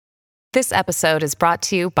This episode is brought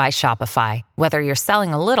to you by Shopify. Whether you're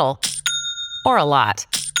selling a little or a lot,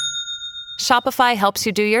 Shopify helps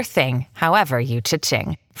you do your thing, however you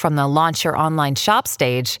cha-ching. From the launch your online shop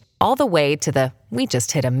stage, all the way to the we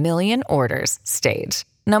just hit 1 million orders stage.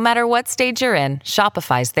 No matter what stage you're in,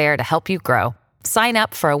 Shopify's there to help you grow. Sign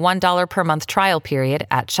up for a $1 per month trial period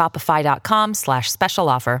at shopify.com/special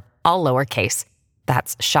offer, all lowercase.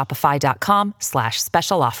 That's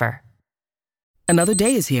shopify.com/special offer. Another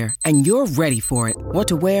day is here, and you're ready for it. What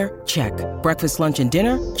to wear? Check. Breakfast, lunch, and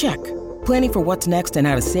dinner? Check. Planning for what's next and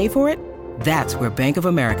how to save for it? That's where Bank of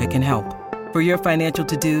America can help. For your financial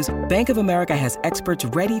to-dos, Bank of America has experts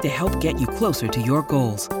ready to help get you closer to your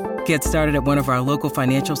goals. Get started at one of our local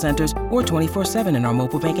financial centers or 24/7 in our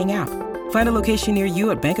mobile banking app. Find a location near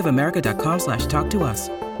you at bankofamerica.com/talktous.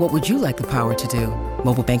 What would you like the power to do?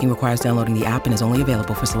 Mobile banking requires downloading the app and is only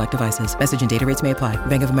available for select devices. Message and data rates may apply.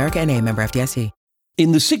 Bank of America N.A., member FDIC.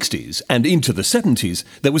 In the 60s and into the 70s,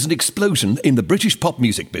 there was an explosion in the British pop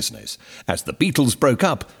music business as the Beatles broke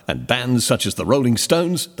up and bands such as the Rolling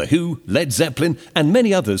Stones, The Who, Led Zeppelin, and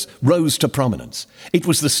many others rose to prominence. It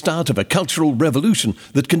was the start of a cultural revolution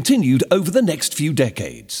that continued over the next few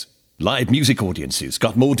decades. Live music audiences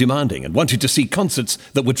got more demanding and wanted to see concerts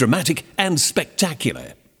that were dramatic and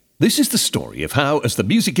spectacular. This is the story of how, as the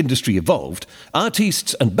music industry evolved,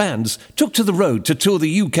 artists and bands took to the road to tour the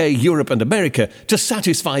UK, Europe and America to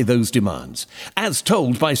satisfy those demands, as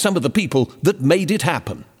told by some of the people that made it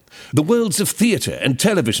happen. The worlds of theatre and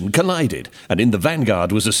television collided, and in the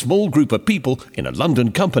vanguard was a small group of people in a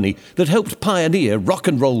London company that helped pioneer rock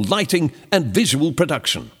and roll lighting and visual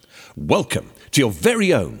production. Welcome to your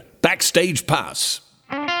very own Backstage Pass.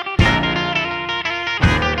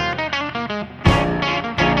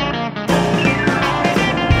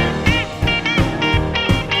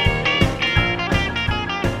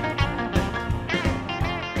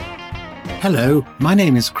 Hello, my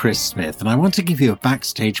name is Chris Smith, and I want to give you a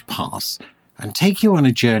backstage pass and take you on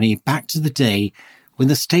a journey back to the day when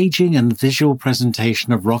the staging and visual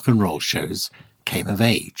presentation of rock and roll shows came of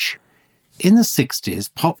age. In the 60s,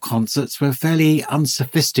 pop concerts were fairly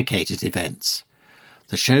unsophisticated events.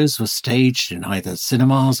 The shows were staged in either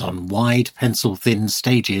cinemas on wide, pencil-thin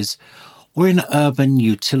stages or in urban,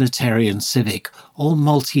 utilitarian, civic or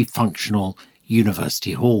multifunctional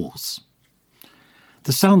university halls.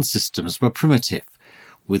 The sound systems were primitive,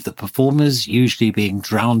 with the performers usually being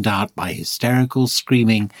drowned out by hysterical,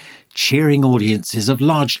 screaming, cheering audiences of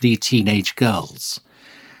largely teenage girls,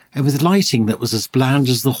 and with lighting that was as bland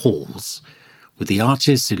as the halls, with the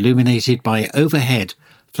artists illuminated by overhead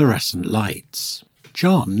fluorescent lights.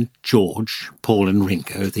 John, George, Paul and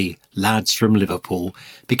Ringo, the lads from Liverpool,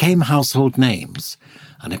 became household names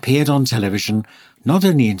and appeared on television not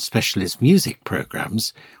only in specialist music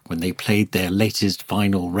programmes when they played their latest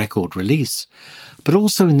vinyl record release, but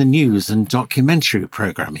also in the news and documentary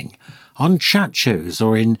programming, on chat shows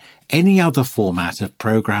or in any other format of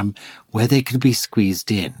programme where they could be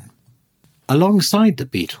squeezed in. Alongside the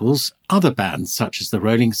Beatles, other bands such as the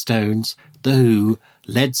Rolling Stones, The Who,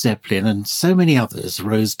 Led Zeppelin and so many others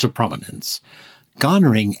rose to prominence,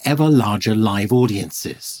 garnering ever larger live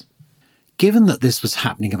audiences. Given that this was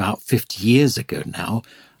happening about 50 years ago now,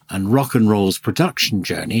 and rock and roll's production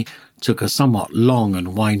journey took a somewhat long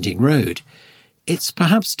and winding road, it's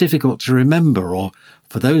perhaps difficult to remember, or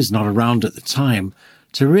for those not around at the time,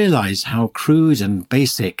 to realise how crude and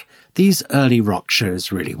basic these early rock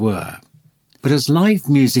shows really were. But as live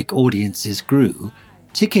music audiences grew,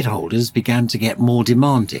 ticket holders began to get more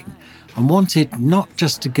demanding and wanted not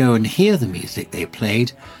just to go and hear the music they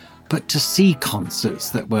played, but to see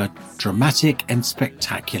concerts that were dramatic and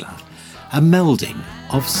spectacular, a melding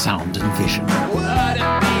of sound and vision. Would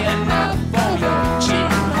it be enough for your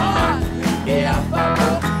cheap heart if I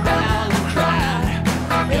broke down and cried?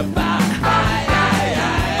 If I cried,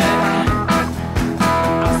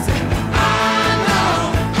 I said, I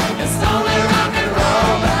know it's only rock and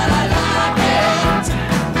roll, but I like it. I know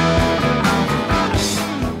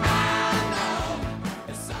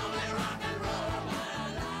it's only rock and roll, but I like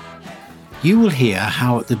it. You will hear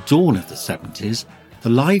how at the dawn of the 70s, the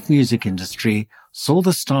live music industry saw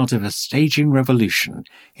the start of a staging revolution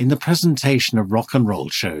in the presentation of rock and roll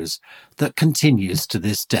shows that continues to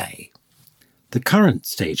this day. The current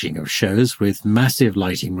staging of shows with massive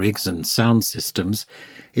lighting rigs and sound systems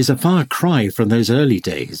is a far cry from those early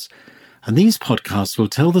days, and these podcasts will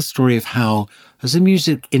tell the story of how, as the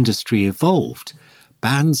music industry evolved,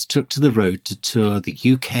 bands took to the road to tour the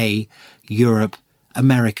UK, Europe,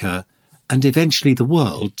 America, and eventually the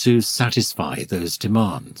world to satisfy those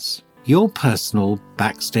demands. Your personal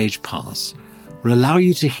backstage pass will allow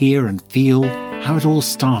you to hear and feel how it all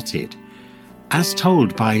started as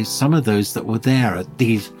told by some of those that were there at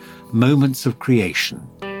these moments of creation,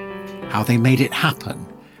 how they made it happen,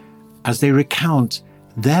 as they recount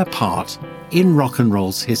their part in rock and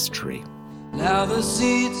roll's history. Now the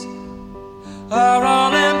seats are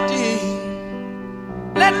all empty.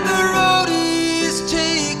 Let the roadies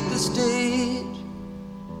take the stage,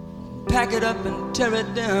 pack it up and tear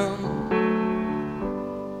it down.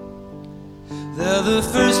 They're the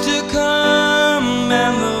first to come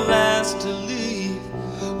and the last to leave,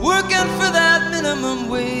 working for that minimum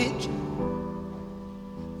wage.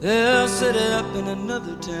 They'll set it up in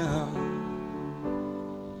another town.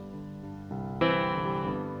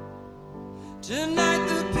 Tonight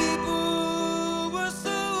the people were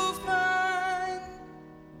so fine.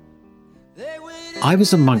 They waited. I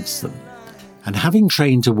was amongst them, and having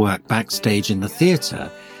trained to work backstage in the theatre,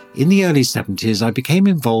 in the early 70s I became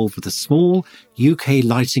involved with a small UK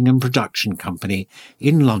lighting and production company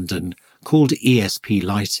in London called ESP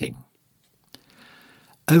Lighting.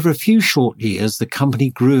 Over a few short years the company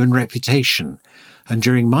grew in reputation, and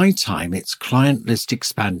during my time its client list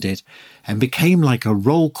expanded and became like a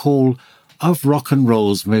roll call of rock and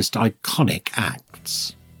roll's most iconic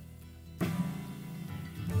acts.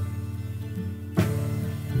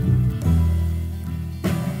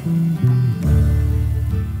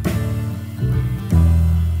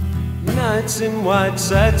 Nights in white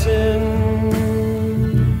satin,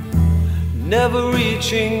 never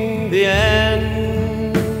reaching the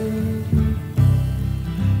end.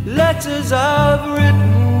 Letters I've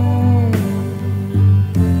written,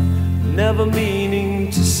 never meaning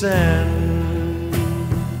to send.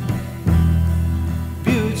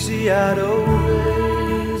 Beauty I'd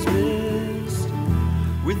always missed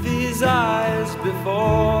with these eyes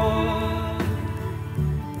before.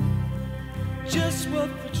 Just what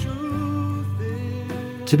the truth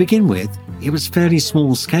is. To begin with, it was fairly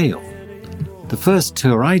small scale. The first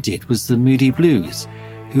tour I did was the Moody Blues,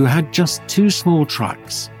 who had just 2 small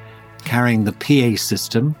trucks, carrying the PA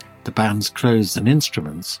system, the band's clothes and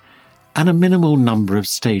instruments, and a minimal number of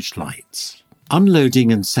stage lights.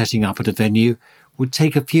 Unloading and setting up at a venue would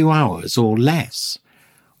take a few hours or less,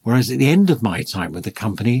 whereas at the end of my time with the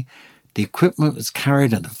company, the equipment was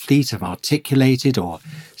carried in a fleet of articulated or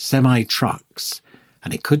semi-trucks,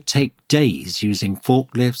 and it could take days using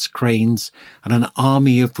forklifts, cranes, and an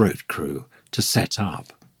army of road crew to set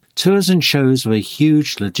up. Tours and shows were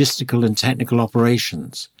huge logistical and technical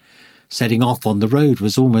operations. Setting off on the road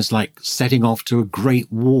was almost like setting off to a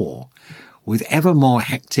great war, with ever more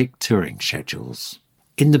hectic touring schedules.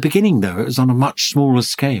 In the beginning, though, it was on a much smaller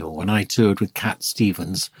scale when I toured with Cat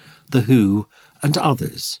Stevens, The Who, and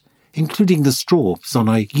others, including the Strawbs on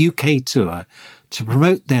a UK tour to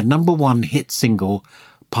promote their #1 hit single,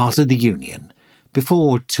 Part of the Union,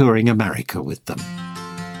 before touring America with them.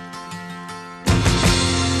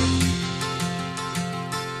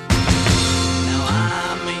 Now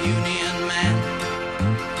I'm a union man,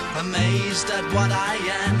 amazed at what I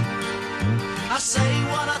am. I say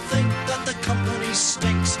what I think, that the company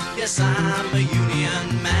stinks. Yes, I'm a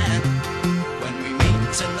union man. When we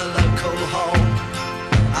meet in the local hall,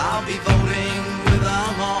 I'll be voting with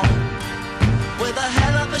them all. With a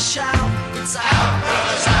hell of a shout, it's out,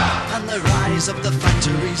 brothers, out, and the rise of the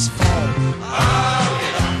factories fall. Oh,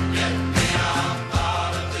 you don't get me, I'm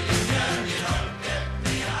part of the union. You don't get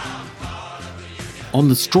me, I'm part of the union. On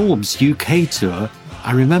the Strawbs UK tour,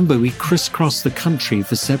 I remember we crisscrossed the country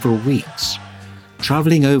for several weeks,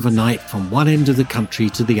 travelling overnight from one end of the country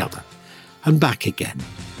to the other, and back again,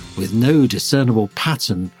 with no discernible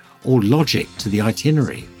pattern or logic to the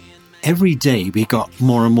itinerary. Every day we got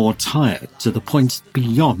more and more tired, to the point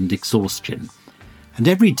beyond exhaustion, and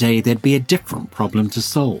every day there'd be a different problem to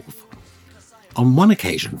solve. On one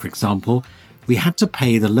occasion, for example, we had to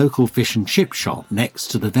pay the local fish and chip shop next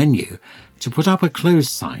to the venue to put up a close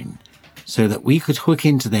sign so that we could hook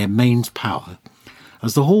into their mains power,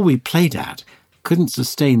 as the hall we played at couldn't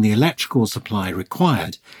sustain the electrical supply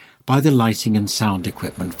required by the lighting and sound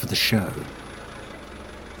equipment for the show.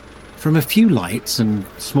 From a few lights and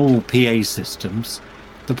small PA systems,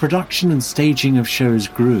 the production and staging of shows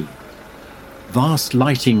grew. Vast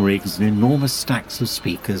lighting rigs and enormous stacks of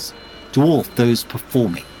speakers dwarfed those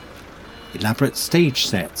performing. Elaborate stage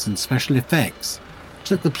sets and special effects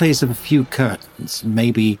took the place of a few curtains,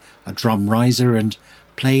 maybe a drum riser and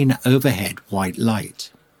plain overhead white light.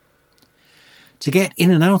 To get in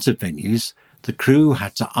and out of venues, the crew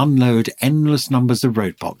had to unload endless numbers of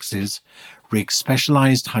road boxes, rig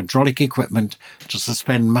specialised hydraulic equipment to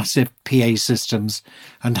suspend massive PA systems,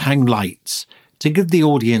 and hang lights to give the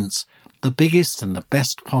audience the biggest and the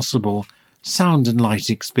best possible sound and light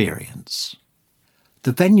experience.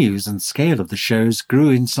 The venues and scale of the shows grew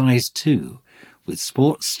in size too, with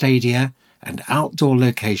sports stadia and outdoor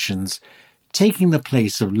locations taking the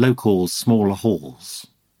place of local smaller halls.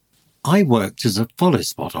 I worked as a follow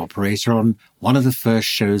spot operator on one of the first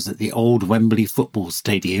shows at the old Wembley Football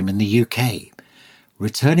Stadium in the UK,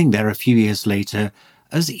 returning there a few years later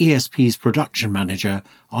as ESP's production manager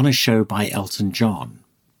on a show by Elton John.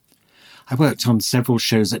 I worked on several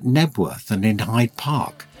shows at Nebworth and in Hyde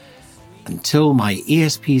Park, until my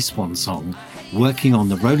ESP swan song working on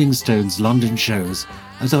the Rolling Stones London shows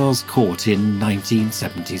at Earl's Court in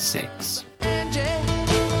 1976.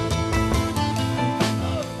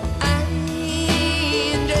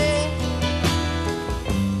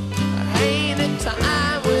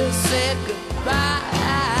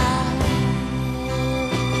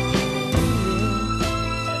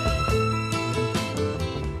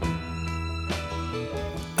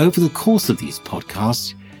 Over the course of these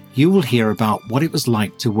podcasts, you will hear about what it was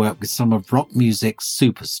like to work with some of rock music's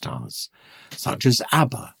superstars, such as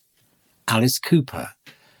ABBA, Alice Cooper,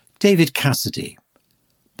 David Cassidy,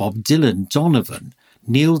 Bob Dylan, Donovan,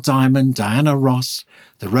 Neil Diamond, Diana Ross,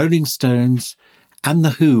 the Rolling Stones, and The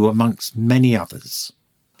Who, amongst many others.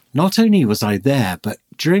 Not only was I there, but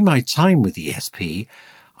during my time with ESP,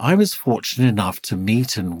 I was fortunate enough to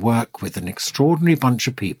meet and work with an extraordinary bunch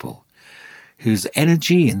of people whose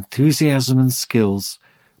energy, enthusiasm and skills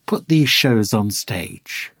put these shows on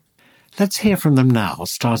stage. Let's hear from them now,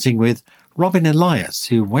 starting with Robin Elias,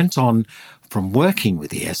 who went on from working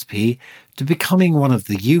with ESP to becoming one of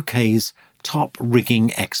the UK's top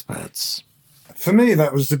rigging experts. For me,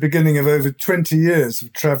 that was the beginning of over 20 years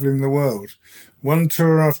of travelling the world, one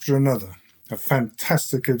tour after another, a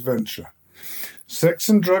fantastic adventure. Sex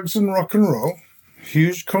and drugs and rock and roll,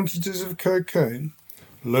 huge quantities of cocaine,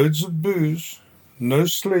 loads of booze, no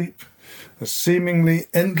sleep, a seemingly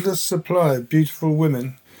endless supply of beautiful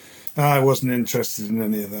women. I wasn't interested in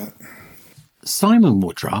any of that. Simon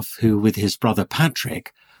Woodruff, who with his brother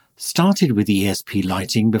Patrick started with ESP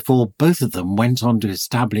Lighting before both of them went on to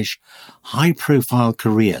establish high-profile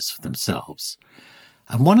careers for themselves.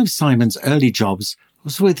 And one of Simon's early jobs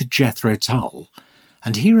was with Jethro Tull,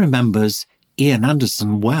 and he remembers Ian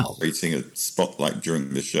Anderson well. Creating a spotlight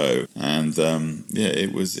during the show, and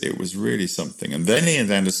it was really something. And then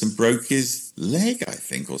Ian Anderson broke his leg, I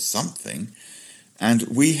think, or something. And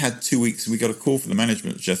we had 2 weeks, and we got a call from the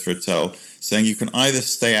management of Jethro Tull saying you can either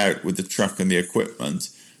stay out with the truck and the equipment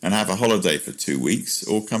and have a holiday for 2 weeks,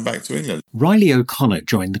 or come back to England. Riley O'Connor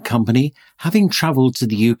joined the company, having travelled to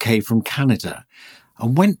the UK from Canada,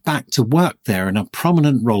 and went back to work there in a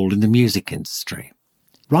prominent role in the music industry.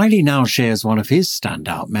 Riley now shares one of his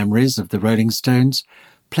standout memories of the Rolling Stones,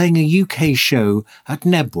 playing a UK show at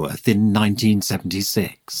Nebworth in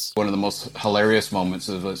 1976. One of the most hilarious moments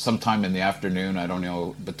is sometime in the afternoon, I don't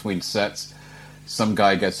know, between sets, some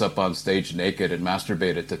guy gets up on stage naked and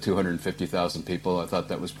masturbated to 250,000 people. I thought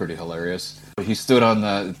that was pretty hilarious. He stood on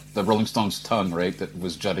the Rolling Stones' tongue, right, that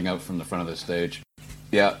was jutting out from the front of the stage.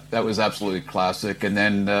 Yeah, that was absolutely classic. And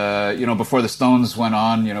then, before the Stones went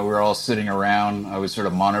on, we were all sitting around. I was sort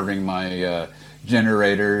of monitoring my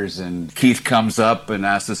generators, and Keith comes up and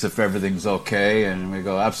asks us if everything's okay. And we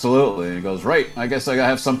go, absolutely. And he goes, right, I guess I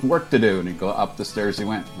have some work to do. And he go up the stairs he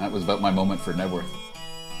went. That was about my moment for Nebworth.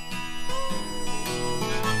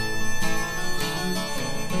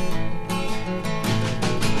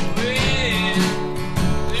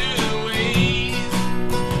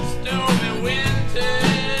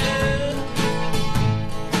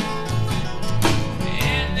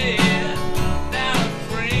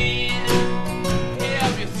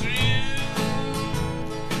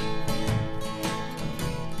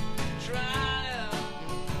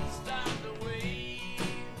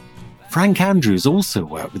 Frank Andrews also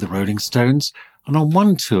worked with the Rolling Stones, and on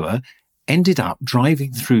one tour ended up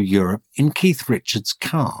driving through Europe in Keith Richards'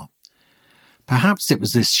 car. Perhaps it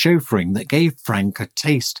was this chauffeuring that gave Frank a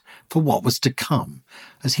taste for what was to come,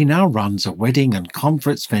 as he now runs a wedding and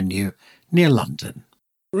conference venue near London.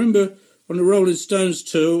 I remember on the Rolling Stones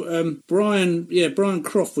tour, Brian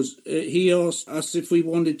Croft he asked us if we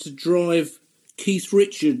wanted to drive Keith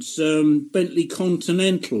Richards' Bentley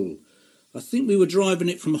Continental. I think we were driving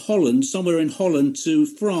it from Holland, somewhere in Holland, to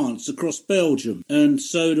France, across Belgium. And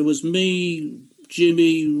so there was me,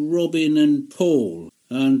 Jimmy, Robin and Paul.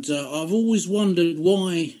 And I've always wondered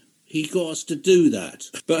why he got us to do that.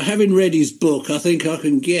 But having read his book, I think I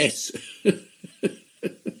can guess.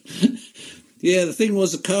 Yeah, the thing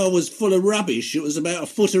was the car was full of rubbish. It was about a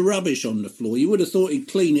foot of rubbish on the floor. You would have thought he'd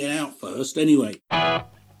clean it out first, anyway.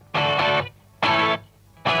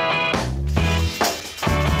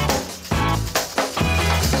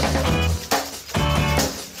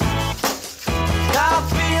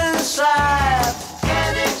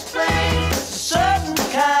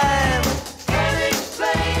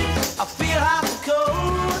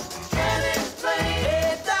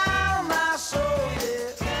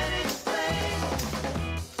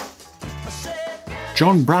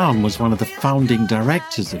 John Brown was one of the founding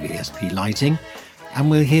directors of ESP Lighting, and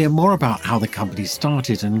we'll hear more about how the company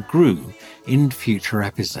started and grew in future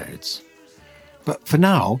episodes. But for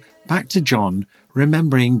now, back to John,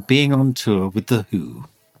 remembering being on tour with The Who.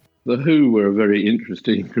 The Who were a very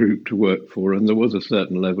interesting group to work for, and there was a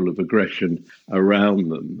certain level of aggression around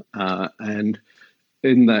them. And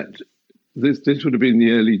in that, this would have been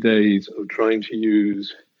the early days of trying to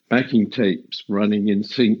use backing tapes running in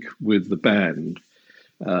sync with the band,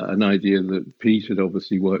 an idea that Pete had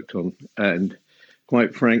obviously worked on. And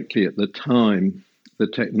quite frankly, at the time, the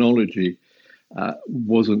technology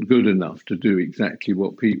wasn't good enough to do exactly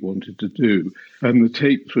what Pete wanted to do. And the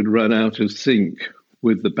tapes would run out of sync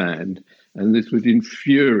with the band, and this would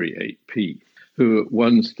infuriate Pete, who at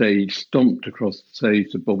one stage stomped across the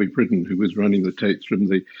stage to Bobby Pridden, who was running the tapes from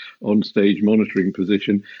the on-stage monitoring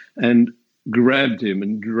position, and grabbed him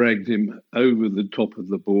and dragged him over the top of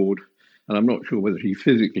the board. And I'm not sure whether he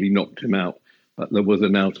physically knocked him out, but there was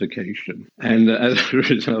an altercation. And as a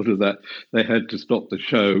result of that, they had to stop the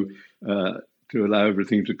show to allow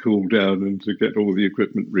everything to cool down and to get all the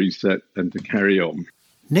equipment reset and to carry on.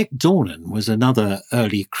 Nick Dornan was another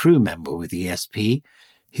early crew member with ESP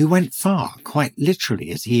who went far, quite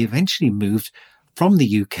literally, as he eventually moved from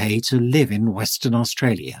the UK to live in Western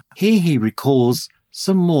Australia. Here he recalls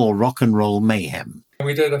some more rock and roll mayhem.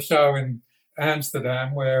 We did a show in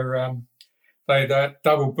Amsterdam where they'd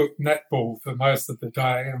double booked netball for most of the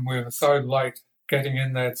day, and we were so late getting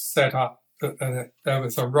in there to set up that there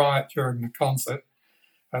was a riot during the concert,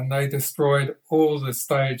 and they destroyed all the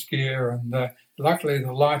stage gear, and luckily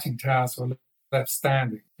the lighting towers were left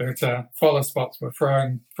standing. But follow spots were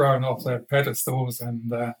thrown off their pedestals,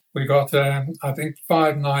 and we got, I think,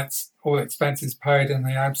 5 nights, all expenses paid in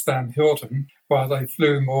the Amsterdam Hilton, while they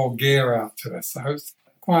flew more gear out to us. So it was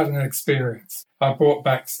quite an experience. I brought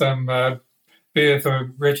back some beer for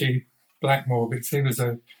Reggie Blackmore because he was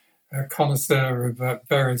a connoisseur of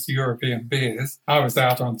various European beers. I was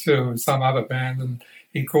out on tour with some other band, and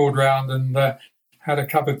he called round and had a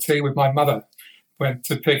cup of tea with my mother. Went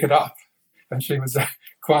to pick it up, and she was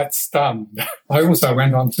quite stunned. I also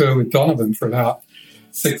went on tour with Donovan for about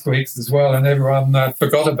 6 weeks as well, and everyone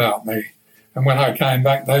forgot about me. And when I came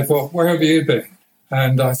back, they thought, "Where have you been?"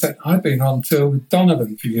 And I said, "I've been on tour with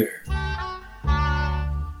Donovan for you."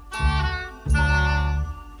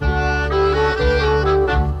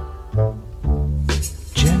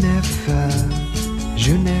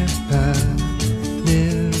 Juniper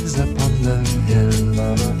lives upon the hill.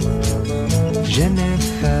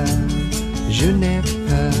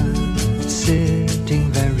 Juniper,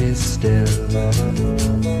 sitting very still.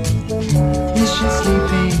 Is she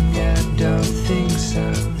sleeping? I don't think so.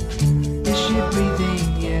 Is she breathing?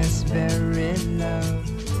 Yes, very low.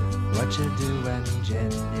 What you doing,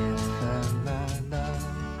 Jennifer, my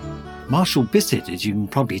love? Marshall Bissett, as you can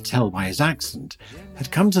probably tell by his accent,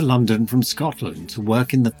 had come to London from Scotland to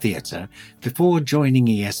work in the theatre before joining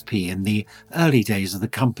ESP in the early days of the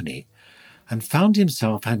company, and found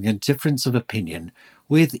himself having a difference of opinion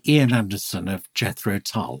with Ian Anderson of Jethro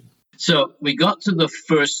Tull. So we got to the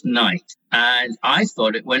first night, and I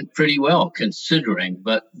thought it went pretty well, considering.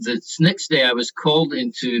 But the next day I was called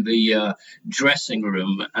into the dressing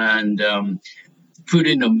room and put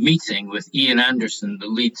in a meeting with Ian Anderson, the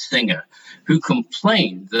lead singer, who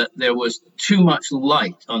complained that there was too much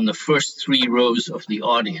light on the first 3 rows of the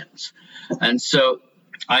audience. And so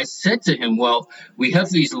I said to him, "Well, we have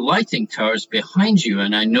these lighting towers behind you,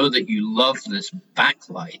 and I know that you love this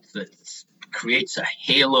backlight that creates a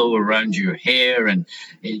halo around your hair, and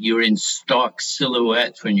you're in stark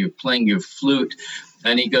silhouette when you're playing your flute."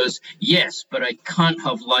 And he goes, "Yes, but I can't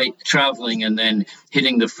have light traveling and then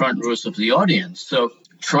hitting the front rows of the audience." So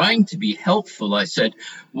trying to be helpful, I said,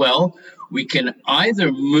 "Well, we can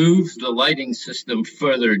either move the lighting system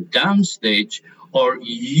further downstage, or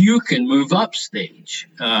you can move upstage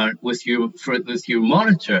with your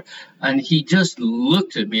monitor." And he just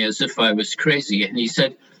looked at me as if I was crazy. And he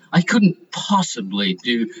said, "I couldn't possibly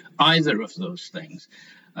do either of those things."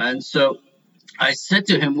 And so I said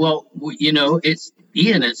to him, "Well, it's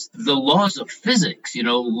the laws of physics.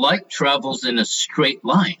 Light travels in a straight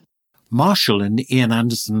line." Marshall and Ian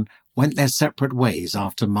Anderson went their separate ways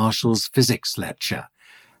after Marshall's physics lecture,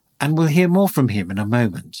 and we'll hear more from him in a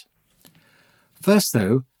moment. First,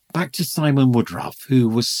 though, back to Simon Woodruff, who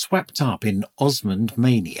was swept up in Osmond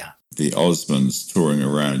mania. The Osmonds touring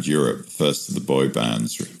around Europe, first of the boy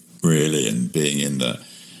bands, really, and being in the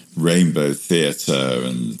Rainbow Theatre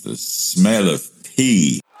and the smell of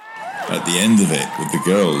pee at the end of it with the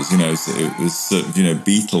girls, so it was sort of,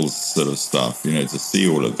 Beatles sort of stuff, to see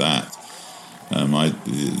all of that.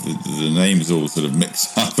 The names all sort of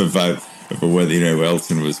mix up about whether, you know,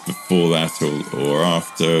 Elton was before that or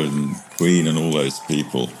after, and Queen and all those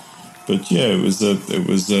people. But yeah, it was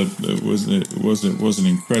an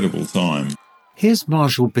incredible time. Here's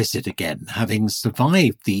Marshall Bissett again, having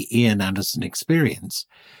survived the Ian Anderson experience,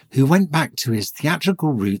 who went back to his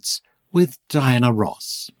theatrical roots with Diana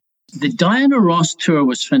Ross. The Diana Ross tour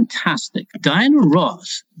was fantastic. Diana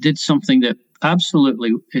Ross did something that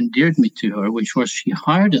absolutely endeared me to her, which was she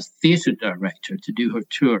hired a theatre director to do her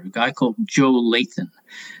tour, a guy called Joe Layton.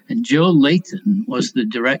 And Joe Layton was the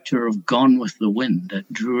director of Gone with the Wind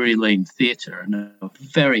at Drury Lane Theatre, and a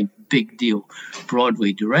very big deal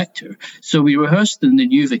Broadway director. So we rehearsed in the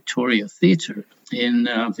New Victoria Theatre in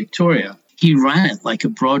Victoria. He ran it like a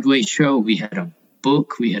Broadway show. We had a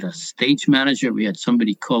book, we had a stage manager, we had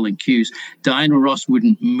somebody calling cues. Diana Ross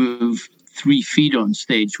wouldn't move 3 feet on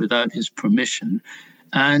stage without his permission,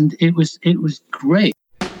 and it was great.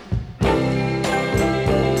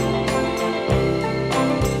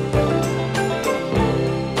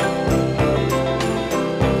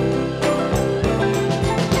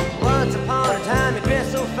 Once upon a time you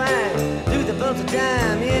dressed so fine, threw the bumps of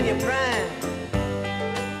dime in your prime.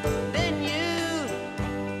 Then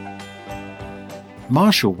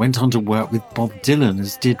Marshall went on to work with Bob Dylan,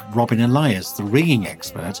 as did Robin Elias, the ringing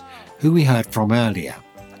expert, who we heard from earlier.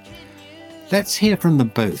 Let's hear from them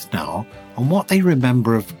both now on what they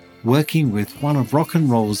remember of working with one of rock and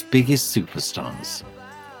roll's biggest superstars.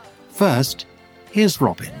 First, here's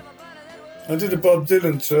Robin. I did a Bob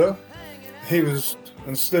Dylan tour. He was,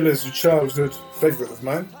 and still is, a childhood favourite of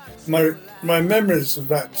mine. My memories of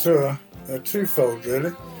that tour are twofold, really.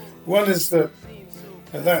 One is that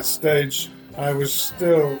at that stage I was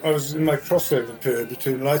in my crossover period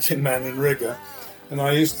between lighting man and rigger, and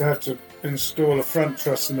I used to have to install a front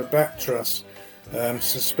truss and a back truss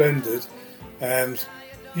suspended, and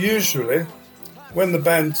usually when the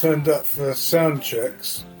band turned up for sound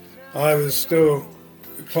checks, I was still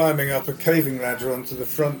climbing up a caving ladder onto the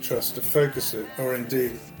front truss to focus it, or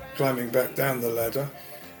indeed climbing back down the ladder,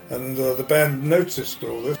 and the band noticed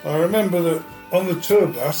all this. I remember that on the tour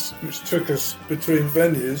bus, which took us between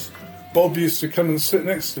venues, Bob used to come and sit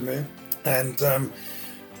next to me and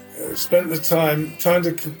spent the time trying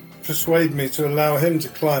to persuade me to allow him to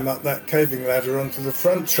climb up that caving ladder onto the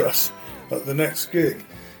front truss at the next gig,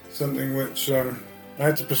 something which I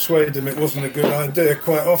had to persuade him it wasn't a good idea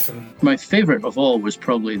quite often. My favourite of all was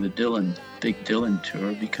probably the Big Dylan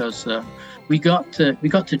tour, because we got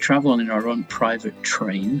to travel in our own private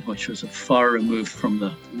train, which was far removed from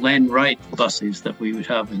the Len Wright buses that we would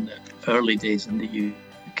have in the early days in the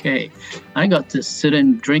UK. I got to sit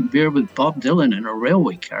and drink beer with Bob Dylan in a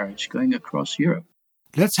railway carriage going across Europe.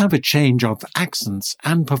 Let's have a change of accents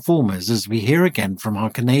and performers as we hear again from our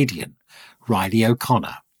Canadian, Riley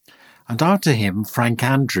O'Connor, and after him, Frank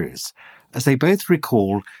Andrews, as they both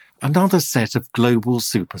recall another set of global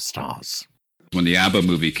superstars. When the ABBA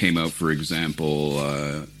movie came out, for example,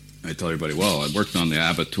 I tell everybody, well, I worked on the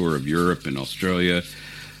ABBA tour of Europe and Australia,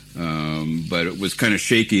 but it was kind of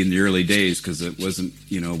shaky in the early days because it wasn't,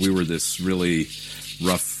 we were this really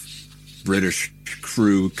rough British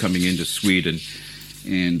crew coming into Sweden,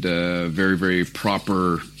 and very, very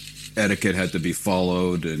proper etiquette had to be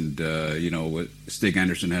followed, and Stig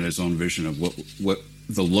Anderson had his own vision of what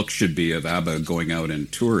the look should be of ABBA going out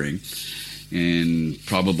and touring, and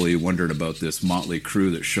probably wondered about this motley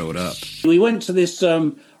crew that showed up. We went to this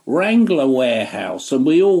Wrangler warehouse, and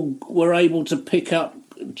we all were able to pick up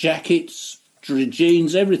jackets,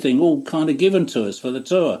 jeans, everything, all kind of given to us for the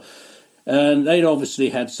tour. And they'd obviously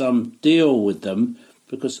had some deal with them,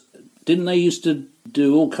 because didn't they used to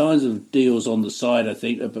do all kinds of deals on the side, I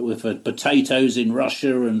think, with potatoes in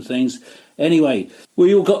Russia and things. Anyway,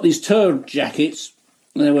 we all got these tour jackets.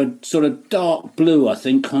 They were sort of dark blue, I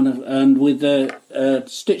think, kind of, and with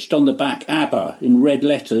stitched on the back ABBA in red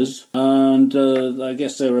letters. And I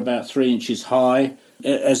guess they were about 3 inches high,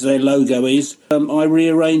 as their logo is. I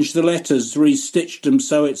rearranged the letters, restitched them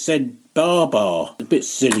so it said Bar Bar. A bit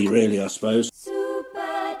silly, really, I suppose.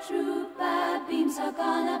 Super trooper beams are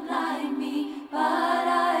gonna blind me, but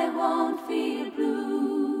I won't feel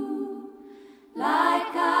blue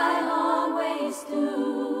like I always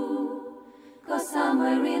do, 'cause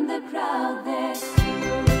somewhere in the crowd there's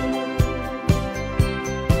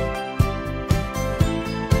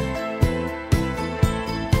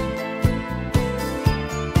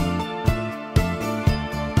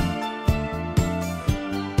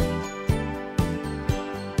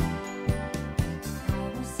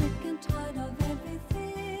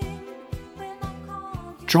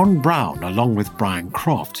John Brown, along with Brian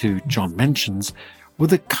Croft, who John mentions, were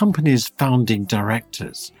the company's founding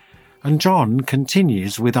directors. And John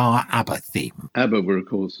continues with our ABBA theme. ABBA were, of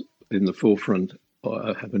course, in the forefront,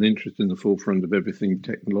 have an interest in the forefront of everything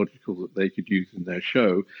technological that they could use in their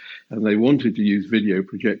show. And they wanted to use video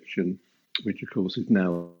projection, which, of course, is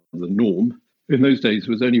now the norm. In those days,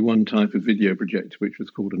 there was only one type of video projector, which was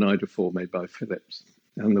called an Ida4 made by Philips.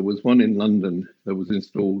 And there was one in London that was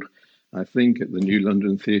installed, I think, at the New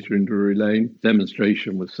London Theatre in Drury Lane.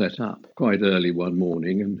 Demonstration was set up quite early one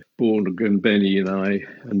morning, and Borg and Benny and I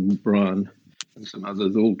and Brian and some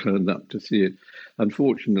others all turned up to see it.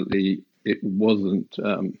 Unfortunately, it wasn't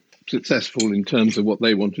successful in terms of what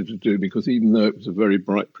they wanted to do, because even though it was a very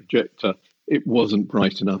bright projector, it wasn't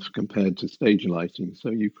bright enough compared to stage lighting, so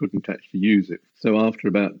you couldn't actually use it. So after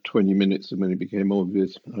about 20 minutes, and when it became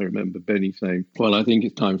obvious, I remember Benny saying, well, I think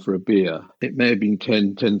it's time for a beer. It may have been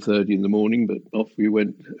 10:30 in the morning, but off we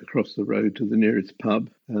went across the road to the nearest pub,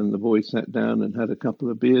 and the boys sat down and had a couple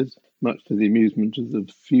of beers, much to the amusement of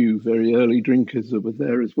the few very early drinkers that were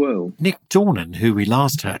there as well. Nick Dornan, who we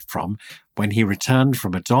last heard from when he returned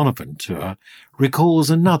from a Donovan tour, recalls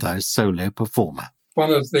another solo performer.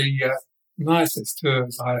 One of the nicest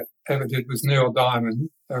tours I ever did was Neil Diamond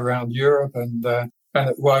around Europe and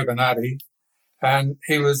at Woburn Abbey. And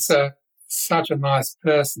he was such a nice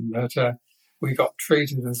person that we got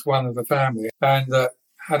treated as one of the family and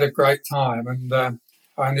had a great time. And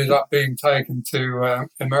I ended up being taken to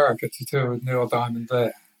America to tour with Neil Diamond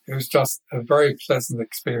there. It was just a very pleasant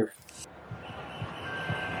experience.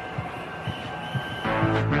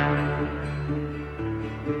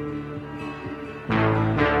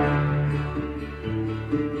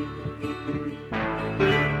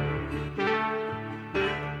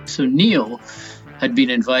 So Neil had been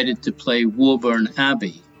invited to play Woburn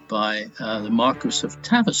Abbey by the Marquis of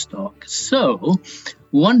Tavistock. So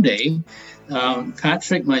one day,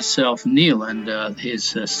 Patrick, myself, Neil, and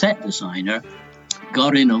his set designer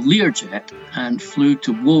got in a Learjet and flew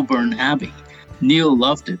to Woburn Abbey. Neil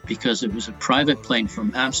loved it because it was a private plane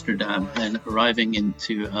from Amsterdam and arriving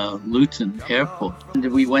into Luton Airport. And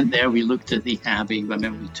we went there, we looked at the Abbey. I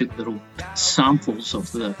remember we took little samples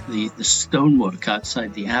of the stonework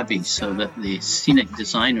outside the Abbey so that the scenic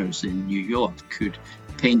designers in New York could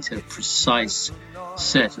paint a precise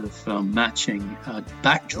set of matching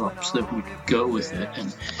backdrops that would go with it.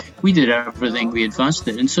 And we did everything, we advanced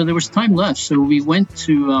it. And so there was time left. So we went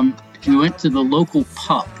to the local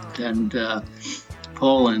pub, and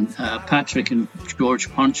Paul and Patrick and George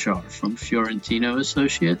Ponchar from Fiorentino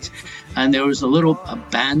Associates, and there was a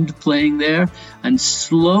band playing there, and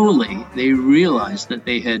slowly they realized that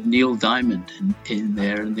they had Neil Diamond in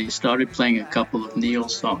there, and they started playing a couple of Neil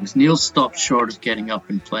songs. Neil stopped short of getting up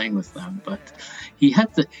and playing with them, but he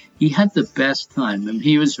had the best time, and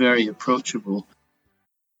he was very approachable.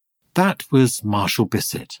 That was Marshall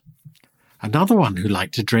Bissett. Another one who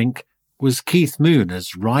liked to drink was Keith Moon,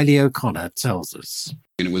 as Riley O'Connor tells us.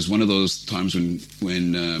 And it was one of those times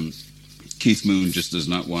when Keith Moon just does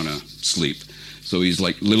not want to sleep. So he's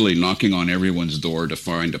like literally knocking on everyone's door to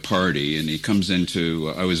find a party. And he comes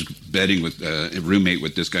into, I was bedding with a roommate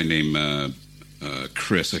with this guy named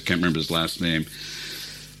Chris. I can't remember his last name.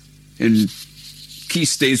 And Keith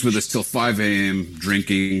stays with us till 5 a.m.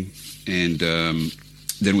 drinking. And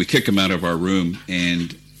then we kick him out of our room.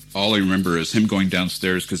 And all I remember is him going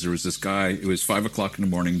downstairs because there was this guy. It was 5 o'clock in the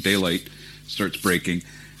morning, daylight starts breaking,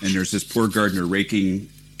 and there's this poor gardener raking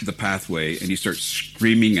the pathway, and he starts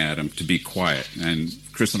screaming at him to be quiet. And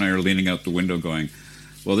Chris and I are leaning out the window going,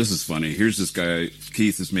 well, this is funny. Here's this guy,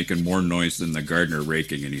 Keith, is making more noise than the gardener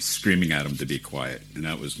raking, and he's screaming at him to be quiet. And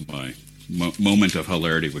that was my moment of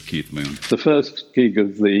hilarity with Keith Moon. The first gig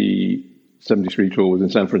of the 73 tour was in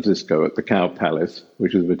San Francisco at the Cow Palace,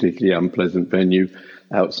 which was a particularly unpleasant venue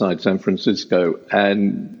outside San Francisco.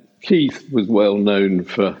 And Keith was well known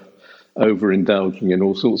for overindulging in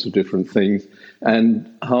all sorts of different things.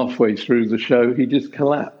 And halfway through the show, he just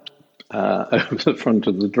collapsed over the front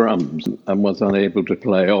of the drums and was unable to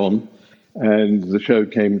play on. And the show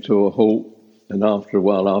came to a halt. And after a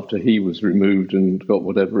while, after he was removed and got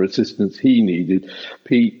whatever assistance he needed,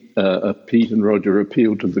 Pete and Roger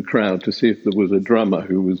appealed to the crowd to see if there was a drummer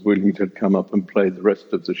who was willing to come up and play the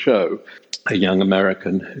rest of the show. A young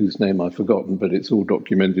American, whose name I've forgotten, but it's all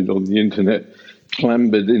documented on the internet,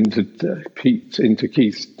 clambered into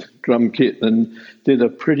Keith's drum kit and did a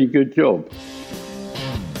pretty good job.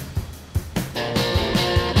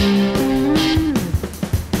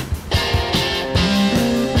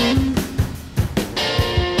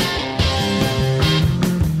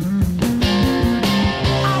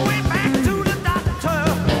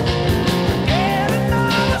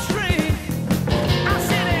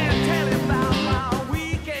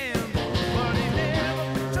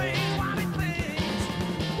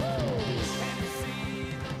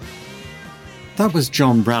 That was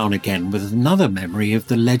John Brown again with another memory of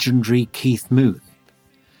the legendary Keith Moon.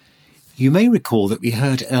 You may recall that we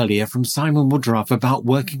heard earlier from Simon Woodruff about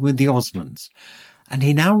working with the Osmonds, and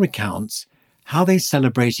he now recounts how they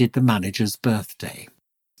celebrated the manager's birthday.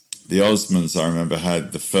 The Osmonds, I remember,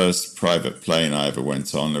 had the first private plane I ever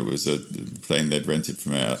went on. It was a plane they'd rented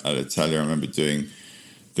from Alitalia. I remember doing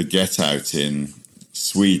the Get Out in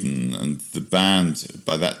Sweden, and the band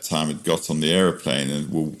by that time had got on the aeroplane and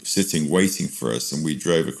were sitting waiting for us, and we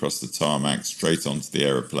drove across the tarmac straight onto the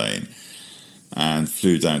aeroplane and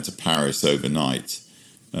flew down to Paris overnight.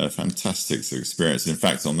 Fantastic experience. In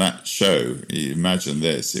fact, on that show, you imagine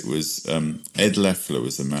this, it was Ed Loeffler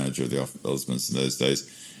was the manager of the Osmonds in those days,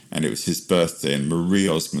 and it was his birthday, and Marie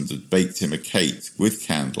Osmond had baked him a cake with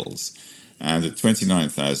candles, and at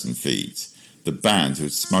 29,000 feet, the band who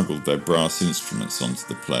had smuggled their brass instruments onto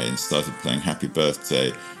the plane started playing Happy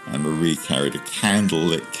Birthday, and Marie carried a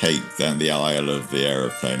candle-lit cake down the aisle of the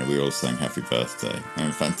aeroplane, and we all sang Happy Birthday.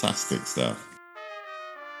 Fantastic stuff.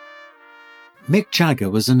 Mick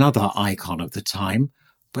Jagger was another icon of the time,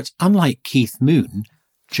 but unlike Keith Moon,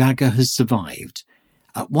 Jagger has survived.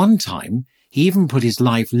 At one time, he even put his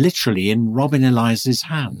life literally in Robin Elias's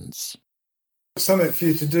hands. Something for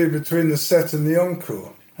you to do between the set and the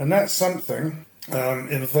encore. And that something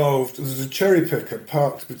involved, there was a cherry picker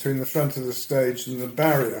parked between the front of the stage and the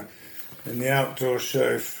barrier in the outdoor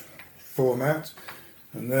show format.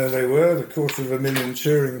 And there they were, the 250,000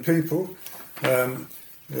 cheering people.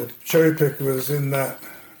 The cherry picker was in that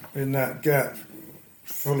gap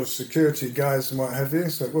full of security guys and what have you,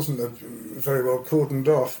 so it wasn't very well cordoned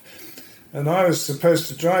off. And I was supposed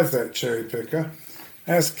to drive that cherry picker.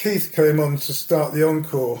 As Keith came on to start the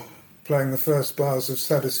encore, playing the first bars of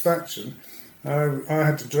Satisfaction, I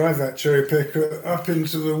had to drive that cherry picker up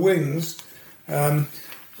into the wings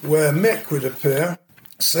where Mick would appear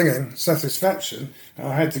singing Satisfaction.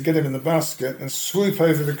 I had to get him in the basket and swoop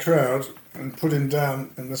over the crowd and put him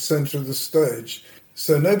down in the centre of the stage.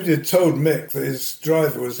 So nobody had told Mick that his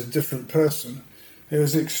driver was a different person. He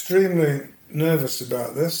was extremely nervous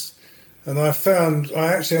about this, and I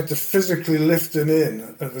actually had to physically lift him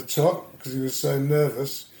in at the top because he was so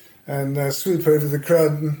nervous, and swoop over the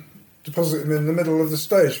crowd and deposit him in the middle of the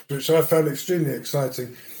stage, which I found extremely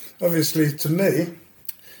exciting. Obviously, to me,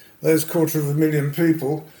 those 250,000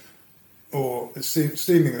 people, or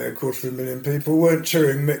seemingly a 250,000 people, weren't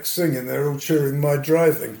cheering Mick singing, they were all cheering my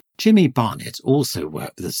driving. Jimmy Barnett also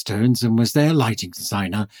worked with the Stones and was their lighting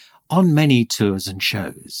designer on many tours and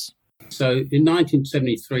shows. So in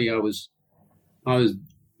 1973, I was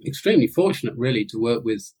extremely fortunate, really, to work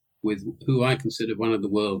with who I consider one of the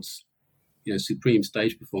world's, supreme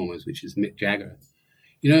stage performers, which is Mick Jagger.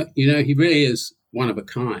 He really is one of a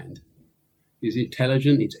kind. He's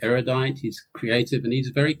intelligent, he's erudite, he's creative, and he's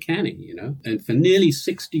very canny, And for nearly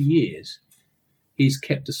 60 years, he's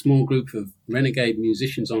kept a small group of renegade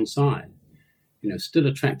musicians on side, still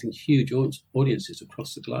attracting huge audiences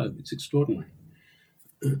across the globe. It's extraordinary.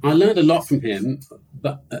 I learned a lot from him,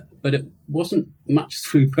 but it wasn't much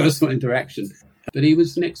through personal interaction. But he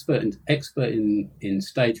was an expert in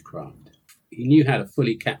stagecraft. He knew how to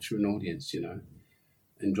fully capture an audience,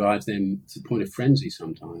 and drive them to the point of frenzy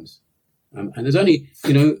sometimes. And there's only,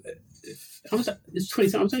 I was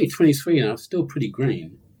only 23 and I was still pretty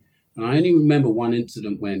green. And I only remember one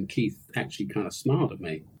incident when Keith actually kind of smiled at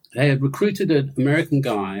me. They had recruited an American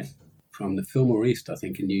guy from the Fillmore East, I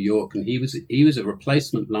think, in New York, and he was a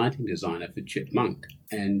replacement lighting designer for Chip Monk.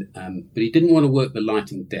 And but he didn't want to work the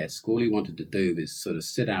lighting desk. All he wanted to do was sort of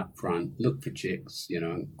sit out front, look for chicks,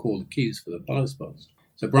 and call the cues for the polo spots.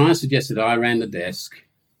 So Brian suggested I ran the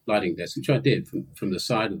lighting desk, which I did from the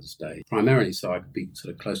side of the stage, primarily so I could be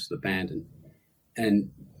sort of close to the band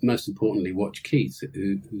and most importantly, watch Keith,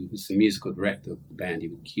 who was the musical director of the band. He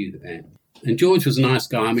would cue the band. And George was a nice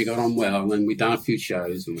guy, and we got on well, and we'd done a few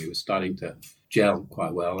shows, and we were starting to gel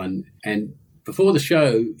quite well. And before the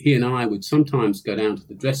show, he and I would sometimes go down to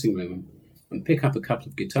the dressing room and pick up a couple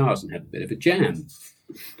of guitars and have a bit of a jam.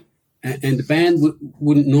 And the band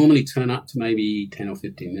wouldn't normally turn up to maybe 10 or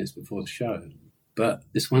 15 minutes before the show. But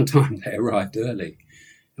this one time, they arrived early,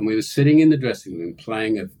 and we were sitting in the dressing room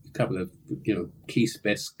playing a couple of, Keith's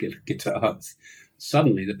best guitars.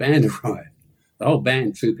 Suddenly, the band arrived. The whole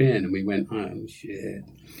band trooped in, and we went, oh, shit,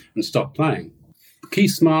 and stopped playing.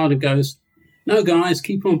 Keith smiled and goes, no, guys,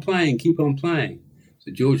 keep on playing, keep on playing.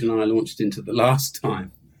 So George and I launched into The Last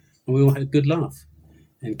Time, and we all had a good laugh.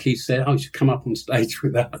 And Keith said, oh, you should come up on stage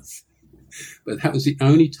with us. But that was the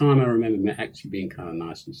only time I remember him actually being kind of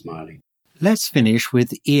nice and smiling. Let's finish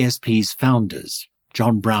with ESP's founders,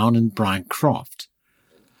 John Brown and Brian Croft.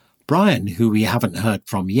 Brian, who we haven't heard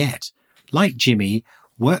from yet, like Jimmy,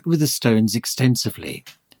 worked with the Stones extensively.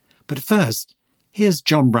 But first, here's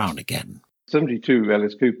John Brown again. 72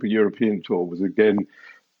 Alice Cooper European Tour was again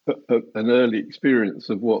an early experience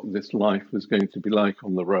of what this life was going to be like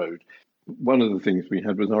on the road. One of the things we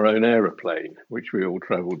had was our own aeroplane, which we all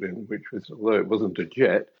travelled in, which was, although it wasn't a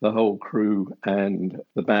jet, the whole crew and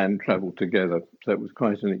the band travelled together. So it was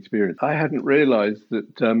quite an experience. I hadn't realised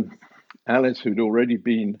that Alice, who'd already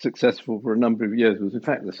been successful for a number of years, was in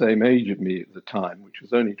fact the same age as me at the time, which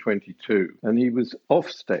was only 22. And he was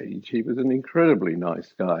off stage. He was an incredibly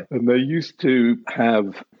nice guy. And they used to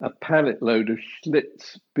have a pallet load of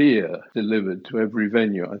Schlitz beer delivered to every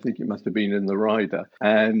venue. I think it must have been in the Ryder.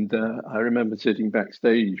 And I remember sitting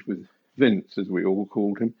backstage with Vince, as we all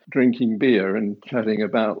called him, drinking beer and chatting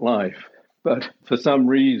about life. But for some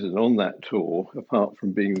reason on that tour, apart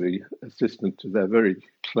from being the assistant to their very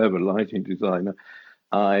clever lighting designer,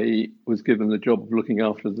 I was given the job of looking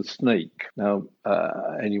after the snake. Now,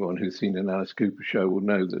 anyone who's seen an Alice Cooper show will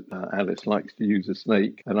know that Alice likes to use a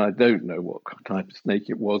snake, and I don't know what type of snake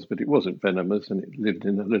it was, but it wasn't venomous, and it lived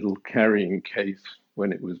in a little carrying case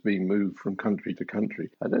when it was being moved from country to country.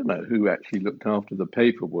 I don't know who actually looked after the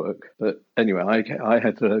paperwork, but anyway, I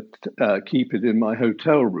had to keep it in my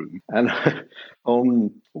hotel room. And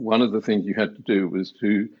on one of the things you had to do was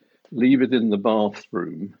to leave it in the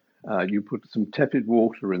bathroom. You put some tepid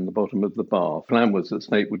water in the bottom of the bath. The plan was that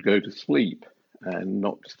Snake would go to sleep and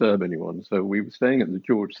not disturb anyone. So we were staying at the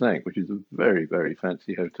George V, which is a very, very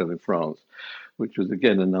fancy hotel in France, which was,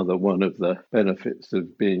 again, another one of the benefits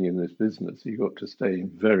of being in this business. You got to stay in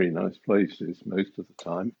very nice places most of the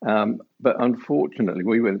time. But unfortunately,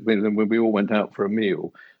 we all went out for a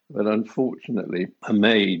meal. But unfortunately, a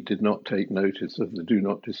maid did not take notice of the do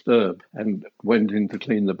not disturb and went in to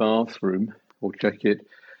clean the bathroom or check it.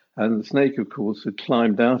 And the snake, of course, had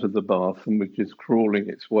climbed out of the bath and was just crawling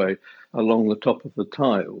its way along the top of the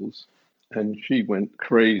tiles. And she went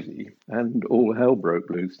crazy and all hell broke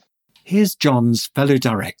loose. Here's John's fellow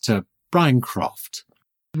director, Brian Croft.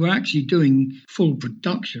 We're actually doing full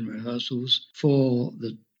production rehearsals for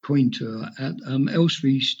the Queen tour at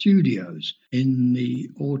Elstree Studios in the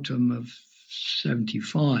autumn of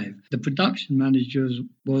 75. The production manager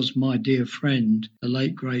was my dear friend, the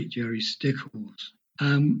late, great Jerry Stickles.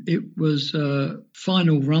 It was a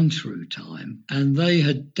final run-through time, and they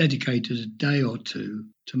had dedicated a day or two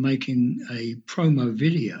to making a promo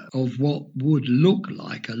video of what would look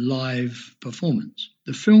like a live performance.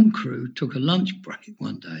 The film crew took a lunch break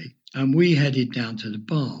one day, and we headed down to the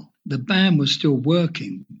bar. The band was still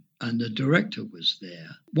working, and the director was there.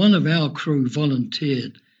 One of our crew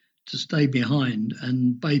volunteered to stay behind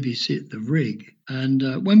and babysit the rig. And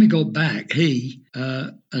when we got back, he,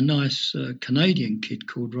 a nice Canadian kid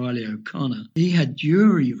called Riley O'Connor, he had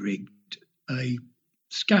jury-rigged a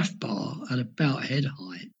scaff bar at about head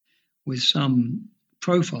height with some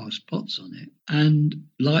profile spots on it, and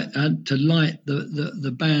to light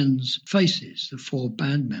the band's faces, the four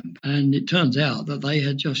band members. And it turns out that they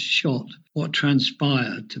had just shot what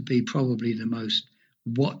transpired to be probably the most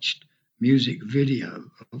watched music video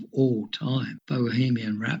of all time,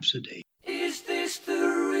 Bohemian Rhapsody. Is this the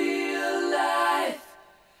real life?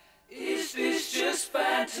 Is this just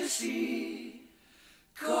fantasy?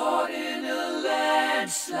 Caught in a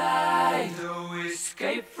landslide, no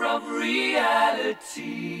escape from reality.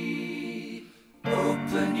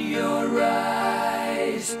 Open your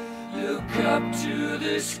eyes, look up to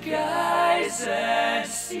the skies and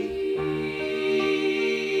see.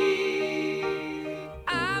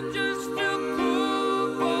 I'm just a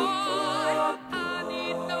poor boy, I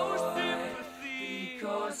need no sympathy,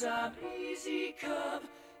 because I'm easy come,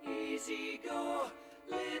 easy go.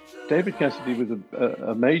 David Cassidy was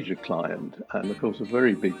a major client and, of course, a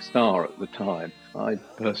very big star at the time. I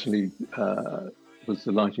personally was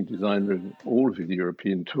the lighting designer of all of his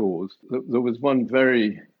European tours. There was one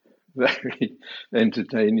very, very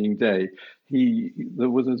entertaining day. There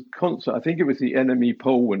was a concert, I think it was the Enemy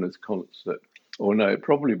Poll Winners concert, or no, it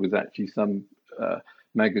probably was actually some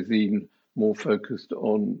magazine more focused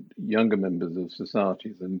on younger members of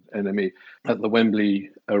society than Enemy, at the Wembley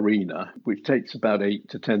Arena, which takes about 8,000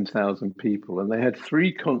 to 10,000 people. And they had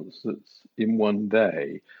 3 concerts in one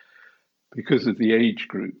day because of the age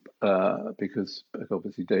group, because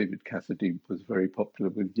obviously David Cassidy was very popular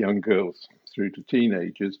with young girls through to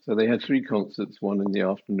teenagers. So they had 3 concerts, one in the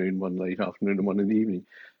afternoon, one late afternoon, and one in the evening.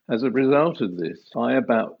 As a result of this, by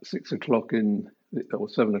about 6 o'clock or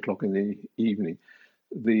 7 o'clock in the evening,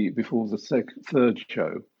 before the third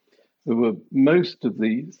show, there were most of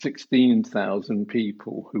the 16,000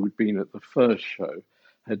 people who had been at the first show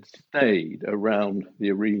had stayed around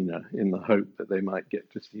the arena in the hope that they might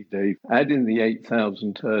get to see Dave. Add in the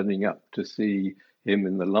 8,000 turning up to see him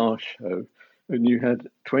in the last show, and you had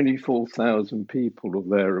 24,000 people or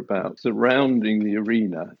thereabouts surrounding the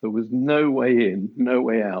arena. There was no way in, no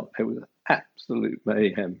way out. It was absolute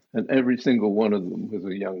mayhem. And every single one of them was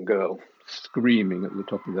a young girl screaming at the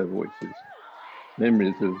top of their voices.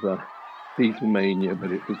 Memories of Beatlemania,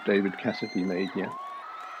 but it was David Cassidy mania.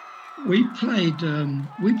 We played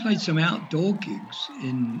some outdoor gigs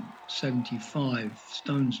in '75,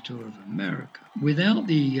 Stones Tour of America, without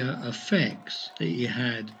the effects that he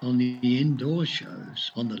had on the indoor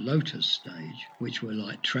shows on the Lotus stage, which were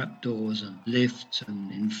like trapdoors and lifts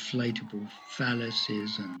and inflatable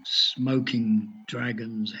phalluses and smoking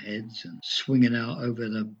dragons' heads and swinging out over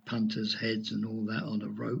the punters' heads and all that on a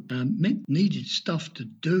rope. Mick needed stuff to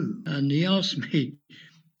do, and he asked me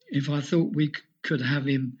if I thought we could have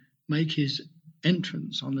him make his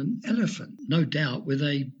entrance on an elephant, no doubt with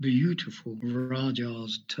a beautiful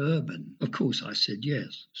Raja's turban. Of course, I said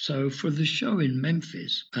yes. So for the show in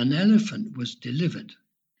Memphis, an elephant was delivered,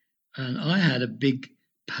 and I had a big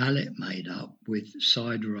pallet made up with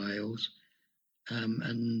side rails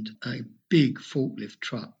and a big forklift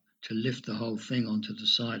truck to lift the whole thing onto the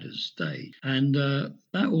side of the stage. And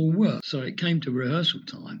that all worked. So it came to rehearsal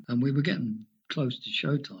time, and we were getting close to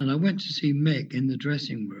showtime. And I went to see Mick in the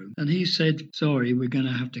dressing room, and he said, sorry, we're going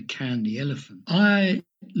to have to can the elephant. I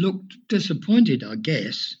looked disappointed, I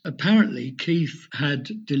guess. Apparently, Keith had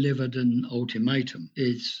delivered an ultimatum.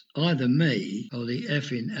 It's either me or the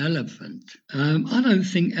effing elephant. I don't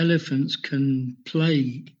think elephants can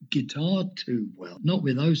play guitar too well, not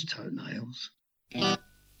with those toenails.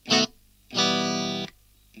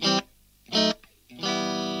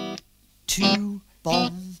 To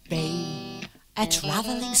Bombay, a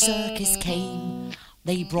travelling circus came.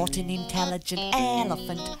 They brought an intelligent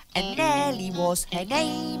elephant, and Nellie was her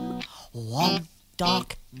name. One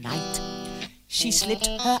dark night, she slipped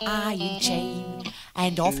her iron chain,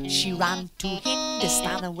 and off she ran to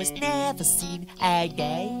Hindustan and was never seen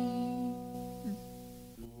again.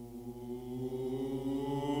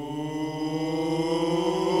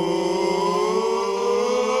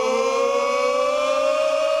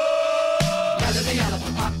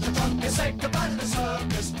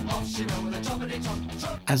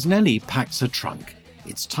 As Nellie packs her trunk,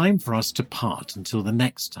 it's time for us to part until the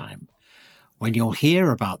next time, when you'll hear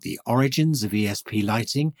about the origins of ESP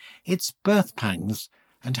lighting, its birth pangs,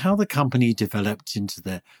 and how the company developed into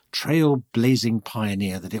the trailblazing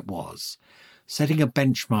pioneer that it was, setting a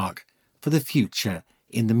benchmark for the future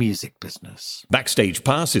in the music business. Backstage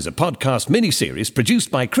Pass is a podcast miniseries produced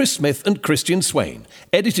by Chris Smith and Christian Swain,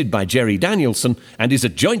 edited by Jerry Danielson, and is a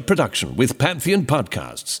joint production with Pantheon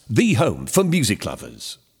Podcasts, the home for music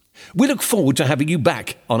lovers. We look forward to having you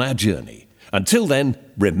back on our journey. Until then,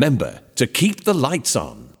 remember to keep the lights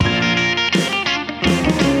on.